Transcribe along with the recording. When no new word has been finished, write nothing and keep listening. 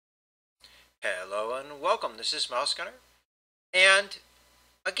Hello and welcome. This is Mouse Gunner, and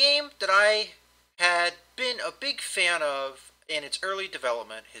a game that I had been a big fan of in its early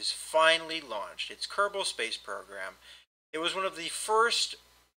development has finally launched. It's Kerbal Space Program. It was one of the first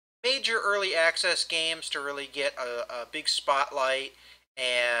major early access games to really get a big spotlight,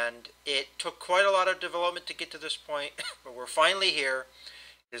 and it took quite a lot of development to get to this point, but we're finally here.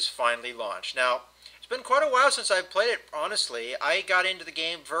 It is finally launched. Now, it's been quite a while since I've played it, honestly. I got into the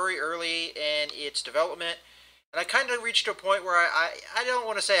game very early in its development, and I kind of reached a point where I don't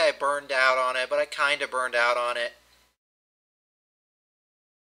want to say I burned out on it, but I kind of burned out on it.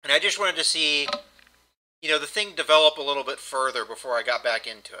 And I just wanted to see, the thing develop a little bit further before I got back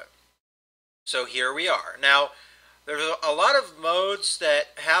into it. So here we are. Now, there's a lot of modes that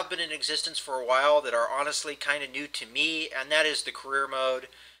have been in existence for a while that are honestly kind of new to me, and that is the career mode.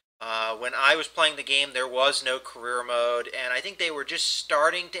 When I was playing the game, there was no career mode, and I think they were just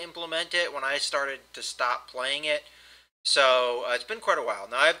starting to implement it when I started to stop playing it. So it's been quite a while.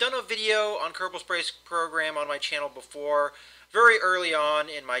 Now, I've done a video on Kerbal Space Program on my channel before, very early on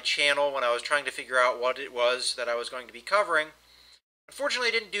in my channel when I was trying to figure out what it was that I was going to be covering. Unfortunately,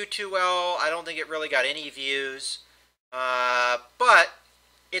 it didn't do too well. I don't think it really got any views. But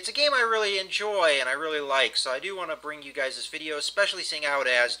it's a game I really enjoy and I really like, so I do want to bring you guys this video, especially seeing how it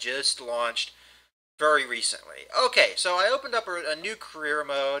has just launched very recently. Okay, so I opened up a new career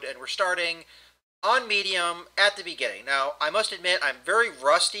mode, and we're starting on medium at the beginning. Now, I must admit, I'm very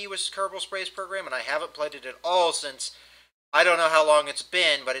rusty with Kerbal Space Program, and I haven't played it at all since, I don't know how long it's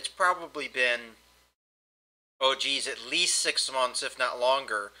been, but it's probably been, oh geez, at least 6 months, if not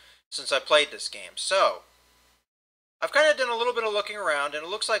longer, since I played this game. So, I've kind of done a little bit of looking around, and it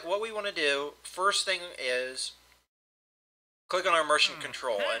looks like what we want to do, first thing is click on our mission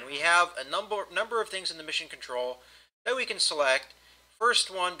control, and we have a number of things in the mission control that we can select. First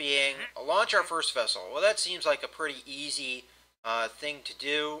one being launch our first vessel. Well, that seems like a pretty easy thing to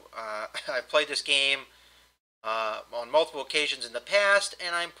do. I've played this game on multiple occasions in the past,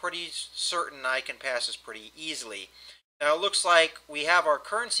 and I'm pretty certain I can pass this pretty easily. Now, it looks like we have our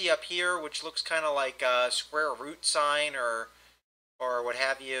currency up here, which looks kind of like a square root sign or what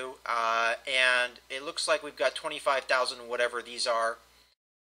have you. And it looks like we've got 25,000, whatever these are.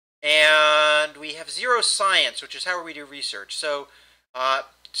 And we have 0 science, which is how we do research. So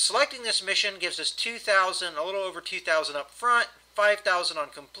selecting this mission gives us 2,000, a little over 2,000 up front, 5,000 on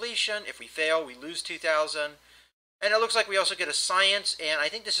completion. If we fail, we lose 2,000. And it looks like we also get a science, and I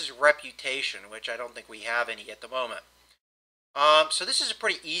think this is reputation, which I don't think we have any at the moment. So this is a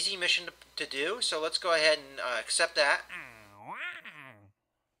pretty easy mission to do, so let's go ahead and accept that.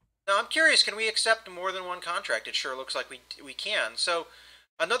 Now, I'm curious, can we accept more than one contract? It sure looks like we can. So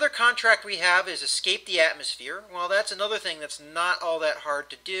another contract we have is escape the atmosphere. Well, that's another thing that's not all that hard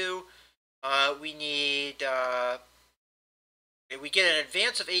to do. We need, we get an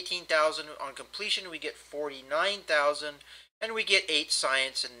advance of 18,000. On completion, we get 49,000. And we get 8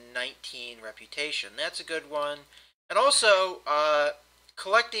 science and 19 reputation. That's a good one. And also,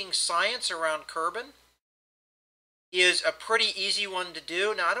 collecting science around Kerbin is a pretty easy one to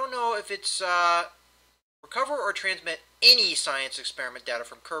do. Now, I don't know if it's recover or transmit any science experiment data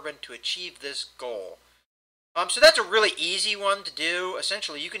from Kerbin to achieve this goal. So that's a really easy one to do.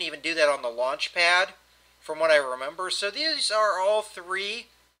 Essentially, you can even do that on the launch pad, from what I remember. So these are all 3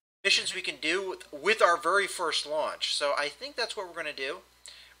 missions we can do with our very first launch. So I think that's what we're going to do.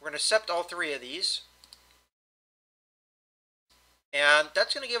 We're going to accept all 3 of these. And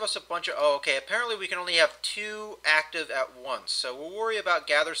that's going to give us a bunch of, oh, okay, apparently we can only have 2 active at once. So we'll worry about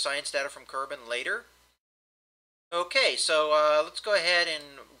gather science data from Kerbin later. Okay, so let's go ahead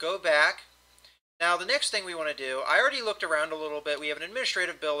and go back. Now, the next thing we want to do, I already looked around a little bit. We have an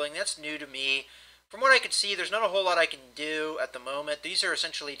administrative building. That's new to me. From what I can see, there's not a whole lot I can do at the moment. These are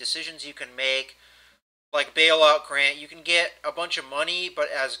essentially decisions you can make, like bailout grant. You can get a bunch of money, but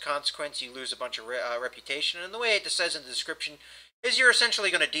as a consequence, you lose a bunch of reputation. And the way it says in the description is you're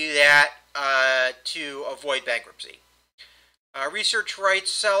essentially going to do that to avoid bankruptcy. Research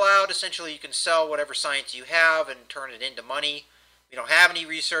rights sell out. Essentially, you can sell whatever science you have and turn it into money. We don't have any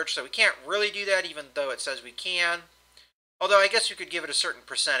research, so we can't really do that, even though it says we can. Although I guess you could give it a certain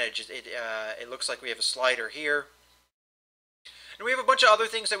percentage. It looks like we have a slider here. And we have a bunch of other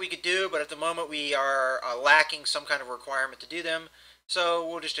things that we could do, but at the moment we are lacking some kind of requirement to do them. So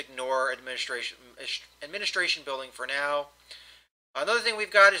we'll just ignore administration building for now. Another thing we've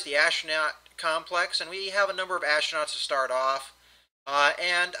got is the astronaut complex, and we have a number of astronauts to start off.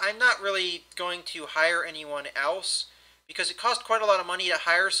 And I'm not really going to hire anyone else because it costs quite a lot of money to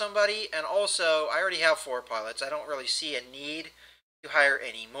hire somebody, and also I already have 4 pilots. I don't really see a need to hire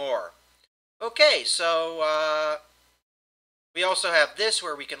any more. Okay, so we also have this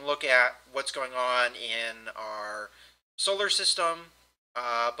where we can look at what's going on in our solar system.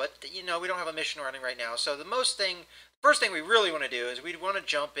 But you know, we don't have a mission running right now. So first thing we really want to do is we want to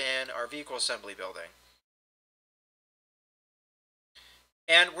jump in our vehicle assembly building.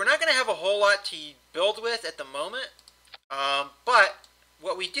 And we're not going to have a whole lot to build with at the moment. But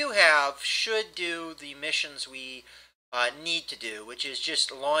what we do have should do the missions we need to do, which is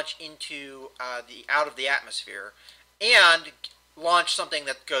just launch into out of the atmosphere and launch something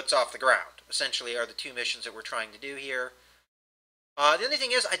that goes off the ground. Essentially, are the two missions that we're trying to do here. The only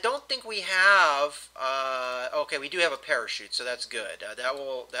thing is, I don't think we have. Okay, we do have a parachute, so that's good. That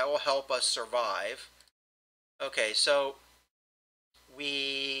will help us survive. Okay, so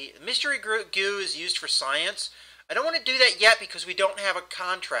mystery goo is used for science. I don't want to do that yet because we don't have a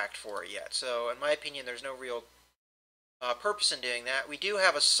contract for it yet. So, in my opinion, there's no real purpose in doing that. We do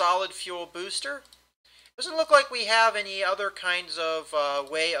have a solid fuel booster. Doesn't look like we have any other kinds of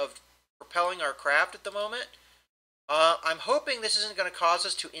way of propelling our craft at the moment. I'm hoping this isn't going to cause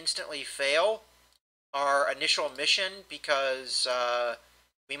us to instantly fail our initial mission because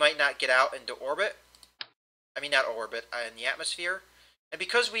we might not get out into orbit. I mean, not orbit, in the atmosphere. And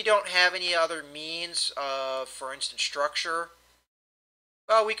because we don't have any other means of, for instance, structure,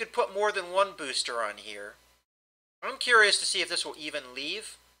 well, we could put more than one booster on here. I'm curious to see if this will even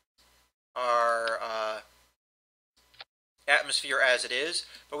leave our atmosphere as it is.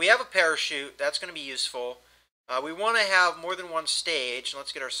 But we have a parachute. That's going to be useful. We want to have more than one stage.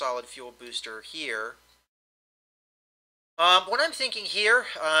 Let's get our solid fuel booster here. What I'm thinking here,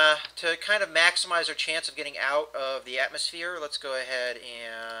 to kind of maximize our chance of getting out of the atmosphere, let's go ahead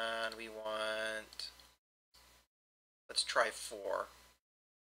and let's try 4.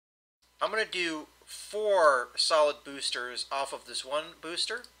 I'm going to do 4 solid boosters off of this one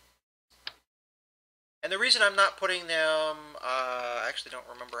booster. And the reason I'm not putting them, I actually don't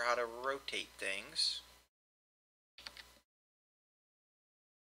remember how to rotate things.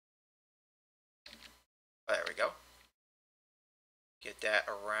 There we go. Get that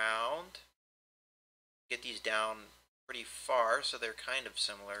around. Get these down pretty far so they're kind of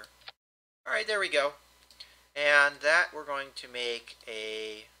similar. Alright, there we go. And that we're going to make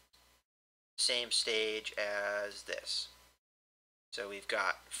a same stage as this. So we've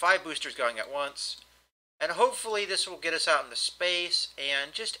got 5 boosters going at once. And hopefully this will get us out into space.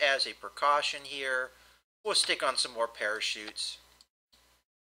 And just as a precaution here, we'll stick on some more parachutes.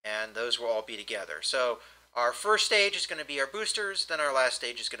 And those will all be together. So our first stage is going to be our boosters, then our last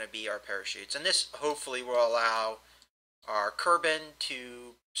stage is going to be our parachutes. And this hopefully will allow our Kerbin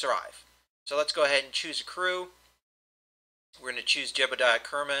to survive. So let's go ahead and choose a crew. We're going to choose Jebediah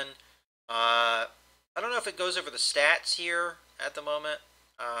Kerman. I don't know if it goes over the stats here at the moment.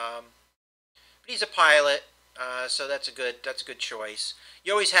 But he's a pilot, so that's a good choice.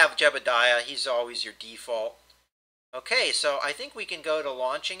 You always have Jebediah. He's always your default. Okay, so I think we can go to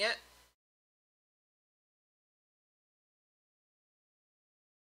launching it.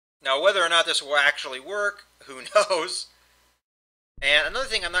 Now, whether or not this will actually work, who knows? And another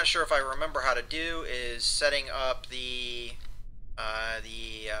thing I'm not sure if I remember how to do is setting up the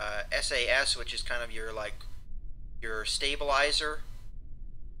SAS, which is kind of your stabilizer.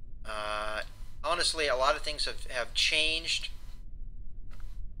 Honestly, a lot of things have changed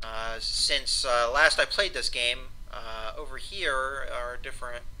since last I played this game. Over here are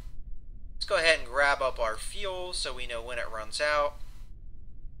different. Let's go ahead and grab up our fuel so we know when it runs out.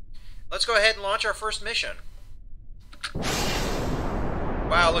 Let's go ahead and launch our first mission.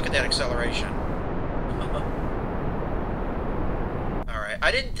 Wow, look at that acceleration. Alright,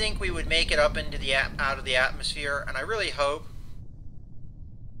 I didn't think we would make it up into out of the atmosphere, and I really hope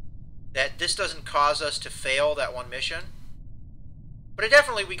that this doesn't cause us to fail that one mission. But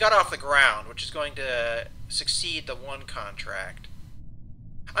we got off the ground, which is going to succeed the one contract.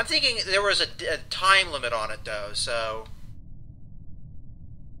 I'm thinking there was a time limit on it, though, so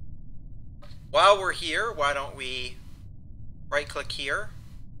while we're here, why don't we right-click here,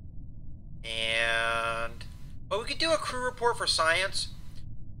 and, well, we could do a crew report for science,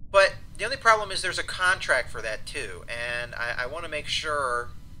 but the only problem is there's a contract for that, too, and I want to make sure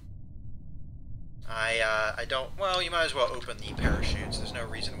I don't, well, you might as well open the parachutes. There's no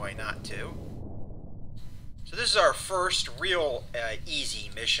reason why not to. So this is our first real easy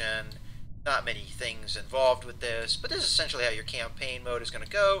mission. Not many things involved with this, but this is essentially how your campaign mode is going to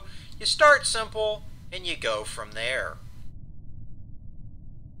go. You start simple, and you go from there.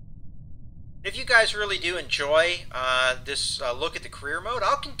 If you guys really do enjoy this look at the career mode,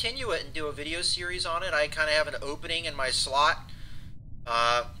 I'll continue it and do a video series on it. I kind of have an opening in my slot.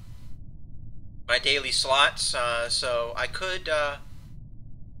 daily slots, so I could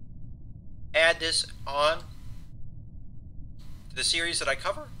add this on to the series that I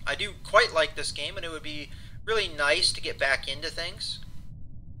cover. I do quite like this game, and it would be really nice to get back into things.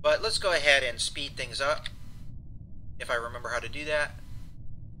 But let's go ahead and speed things up, if I remember how to do that.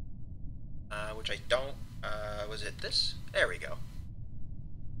 Which I don't. Was it this? There we go.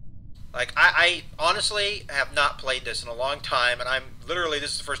 Like, I honestly have not played this in a long time, and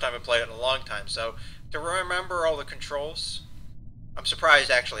this is the first time I've played it in a long time, so to remember all the controls, I'm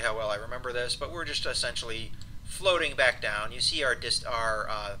surprised actually how well I remember this, but we're just essentially floating back down. You see our distance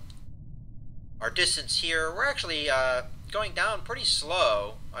here. We're actually going down pretty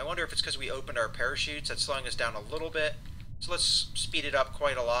slow. I wonder if it's because we opened our parachutes. That's slowing us down a little bit. So let's speed it up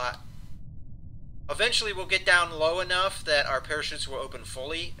quite a lot. Eventually we'll get down low enough that our parachutes will open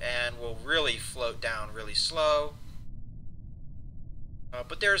fully and we'll really float down really slow.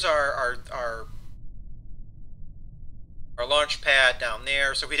 But there's our launch pad down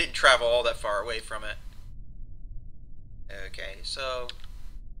there, so we didn't travel all that far away from it. Okay, so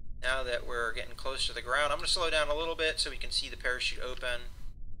now that we're getting close to the ground, I'm going to slow down a little bit so we can see the parachute open.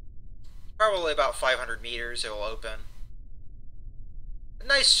 Probably about 500 meters it will open. A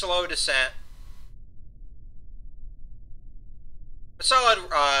nice slow descent.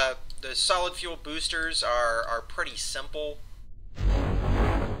 The solid fuel boosters are pretty simple.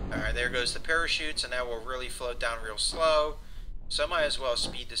 Alright, there goes the parachutes, and now we'll really float down real slow. So I might as well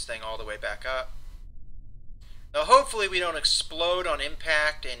speed this thing all the way back up. Now hopefully we don't explode on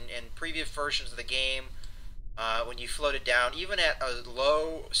impact. In previous versions of the game, when you float it down, even at a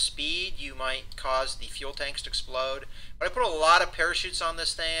low speed, you might cause the fuel tanks to explode. But I put a lot of parachutes on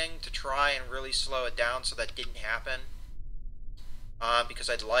this thing to try and really slow it down so that didn't happen. Because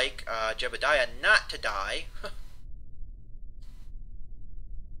I'd like Jebediah not to die.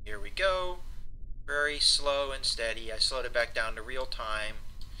 Here we go. Very slow and steady. I slowed it back down to real time.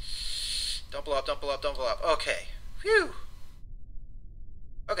 Don't blow up, don't blow up, don't blow up. Okay. Phew.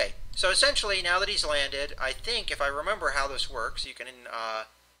 Okay, so essentially, now that he's landed, I think, if I remember how this works, you can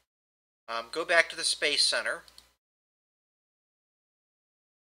go back to the Space Center.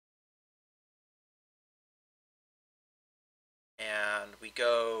 And we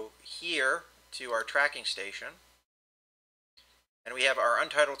go here to our tracking station. And we have our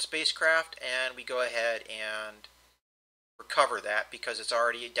untitled spacecraft, and we go ahead and recover that because it's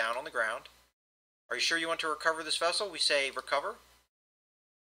already down on the ground. Are you sure you want to recover this vessel? We say recover.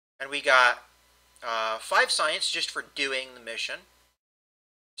 And we got 5 science just for doing the mission.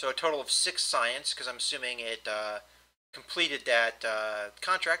 So a total of 6 science, because I'm assuming it completed that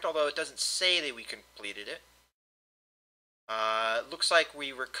contract, although it doesn't say that we completed it. Looks like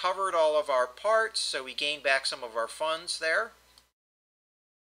we recovered all of our parts, so we gained back some of our funds there.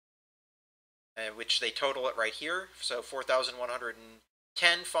 Which they total it right here, so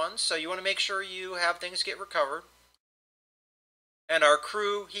 4,110 funds. So you want to make sure you have things get recovered. And our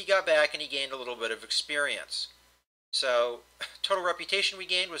crew, he got back and he gained a little bit of experience. So total reputation we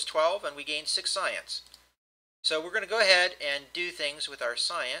gained was 12, and we gained 6 science. So we're going to go ahead and do things with our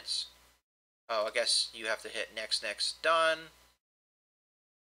science. Oh, I guess you have to hit next, next, done.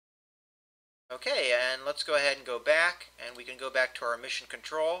 Okay, and let's go ahead and go back, and we can go back to our mission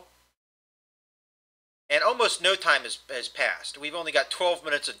control. And almost no time has passed. We've only got 12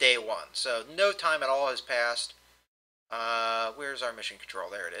 minutes of day 1, so no time at all has passed. Where's our mission control?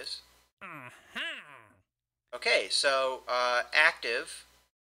 There it is. Okay, so active.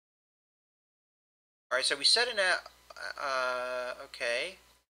 All right, so we set an okay.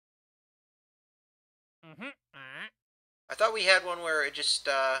 I thought we had one where it just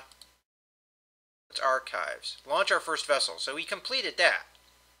it's archives. Launch our first vessel. So we completed that.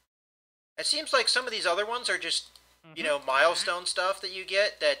 It seems like some of these other ones are just, you know, milestone stuff that you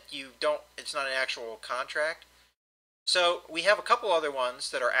get that you don't, it's not an actual contract. So we have a couple other ones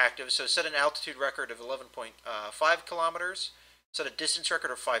that are active. So set an altitude record of 11.5 kilometers, set a distance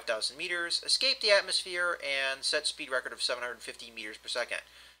record of 5,000 meters, escape the atmosphere, and set speed record of 750 meters per second.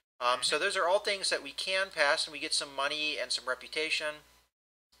 So those are all things that we can pass, and we get some money and some reputation.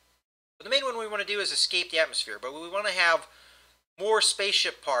 But the main one we want to do is escape the atmosphere, but we want to have more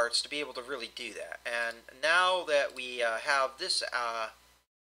spaceship parts to be able to really do that. And now that we have this,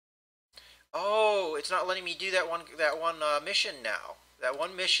 oh, it's not letting me do that one mission now. That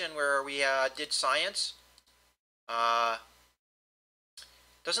one mission where we did science,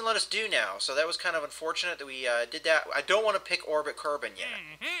 doesn't let us do now. So that was kind of unfortunate that we did that. I don't want to pick Orbit Kerbin yet,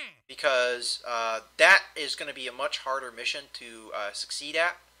 because that is going to be a much harder mission to succeed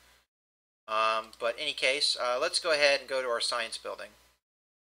at. But in any case, let's go ahead and go to our science building.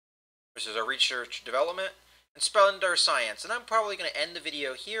 This is our research development, and spend our science. And I'm probably going to end the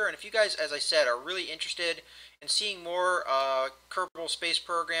video here. And if you guys, as I said, are really interested in seeing more Kerbal Space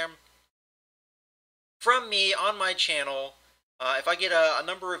Program from me on my channel, if I get a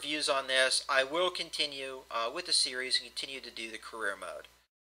number of views on this, I will continue with the series and continue to do the career mode.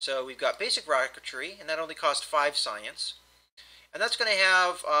 So we've got basic rocketry, and that only costs 5 science. And that's going to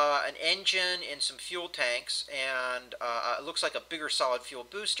have an engine and some fuel tanks, and it looks like a bigger solid fuel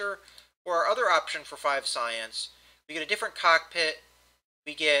booster. Or our other option for 5 science, we get a different cockpit,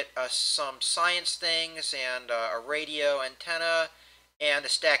 we get some science things, and a radio antenna, and a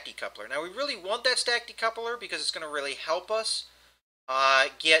stack decoupler. Now we really want that stack decoupler because it's going to really help us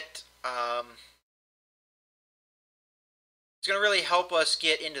get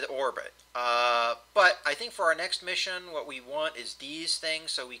into the orbit. But I think for our next mission, what we want is these things,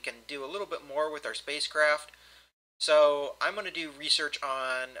 so we can do a little bit more with our spacecraft. So I'm going to do research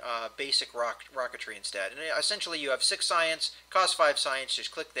on basic rocketry instead. And essentially you have 6 science, cost 5 science, just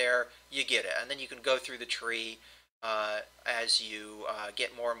click there, you get it. And then you can go through the tree as you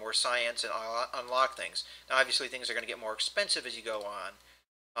get more and more science and unlock things. Now obviously things are going to get more expensive as you go on.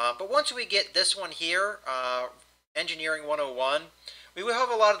 But once we get this one here, Engineering 101, we will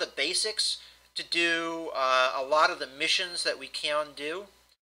have a lot of the basics to do a lot of the missions that we can do,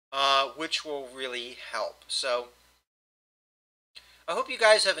 which will really help. So I hope you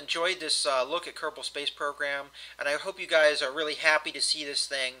guys have enjoyed this look at Kerbal Space Program, and I hope you guys are really happy to see this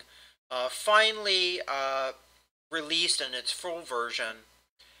thing finally released in its full version.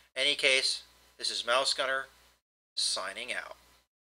 In any case, this is Mouse Gunner, signing out.